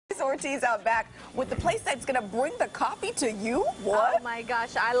Ortiz out back with the place that's going to bring the coffee to you. What? Oh my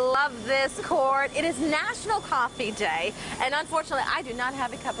gosh, I love this, Court. It is National Coffee Day, and unfortunately, I do not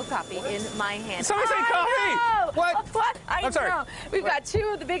have a cup of coffee in my hand. Somebody say coffee! What? I I'm sorry. know. We've got two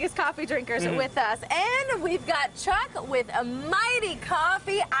of the biggest coffee drinkers with us, and we've got Chuck with a mighty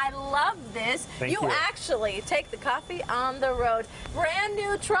coffee. I love this. Thank you. Actually take the coffee on the road. Brand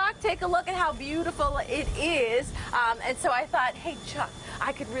new truck. Take a look at how beautiful it is. And so I thought, hey, Chuck,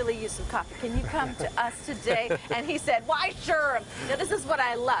 I could really use some coffee. Can you come to us today? And he said, why, sure. Now, this is what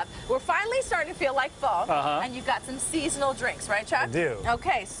I love. We're finally starting to feel like fall, and you've got some seasonal drinks, right, Chuck? I do.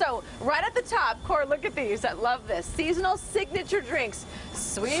 Okay, so right at the top, Cor, look at these. I love this. Seasonal signature drinks.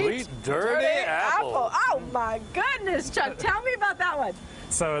 Sweet Dirty Apple. Oh, my goodness, Chuck. Tell me about that one.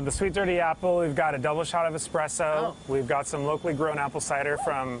 So the Sweet Dirty Apple, we've got a double shot of espresso. We've got some locally grown apple cider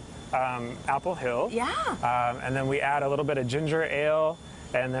from Apple Hill. Yeah. And then we add a little bit of ginger ale.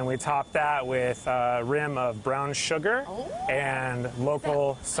 And then we top that with a rim of brown sugar and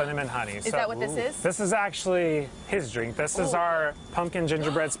local cinnamon honey. Is that what this is? This is actually his drink. This is our pumpkin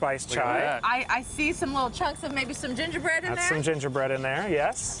gingerbread spice chai. I see some little chunks of maybe some gingerbread in That's there. some gingerbread in there,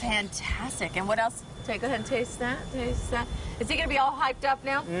 yes. Fantastic. And what else? Go ahead and taste that. Taste that. Is he going to be all hyped up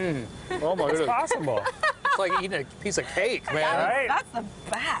now? Oh my goodness. It's possible. It's like eating a piece of cake, man. Right? That's the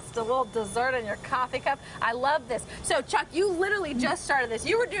best. A little dessert in your coffee cup. I love this. So, Chuck, you literally just started this.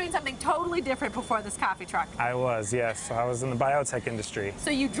 You were doing something totally different before this coffee truck. I was, yes. I was in the biotech industry.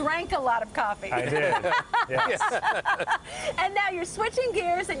 So you drank a lot of coffee. I did, yes. And now you're switching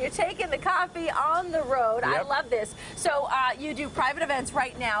gears and you're taking the coffee on the road. I Yep. love this. So you do private events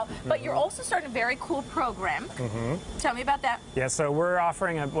right now, but you're also starting a very cool program. Tell me about that. Yeah, so we're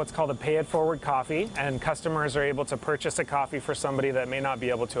offering what's called a pay it forward coffee, and customers are able to purchase a coffee for somebody that may not be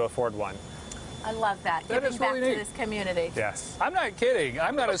able to afford one. I love that. That Giving is back really to neat. this community. Yes. I'm not kidding.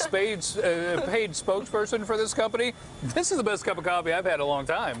 I'm not a paid spokesperson for this company. This is the best cup of coffee I've had in a long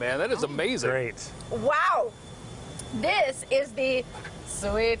time, man. That is amazing. Great. Wow. This is the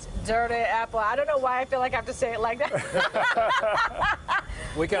Sweet Dirty Apple. I don't know why I feel like I have to say it like that.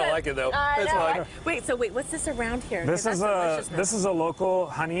 We kind of like it, though. I It's know, fine. right? Wait, what's this around here? This 'Cause is that's a deliciousness. local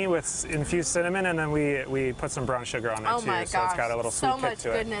honey with infused cinnamon, and then we put some brown sugar on it Oh too, my so gosh, it's got a little so sweet much kick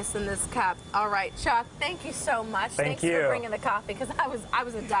to it. goodness in this cup. All right, Chuck, thank you so much. Thanks you. for bringing the coffee, because I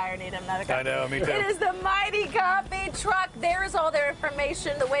was in dire need of another coffee. I know, me too. It is the Mighty Coffee Truck. There's all their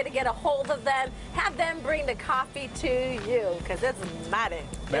information, the way to get a hold of them. Have them bring the coffee to you, because it's mighty.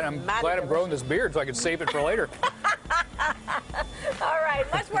 Man, I'm glad I'm growing this beard so I can save it for later. All right,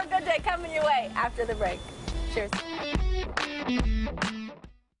 much more Good Day coming your way after the break. Cheers.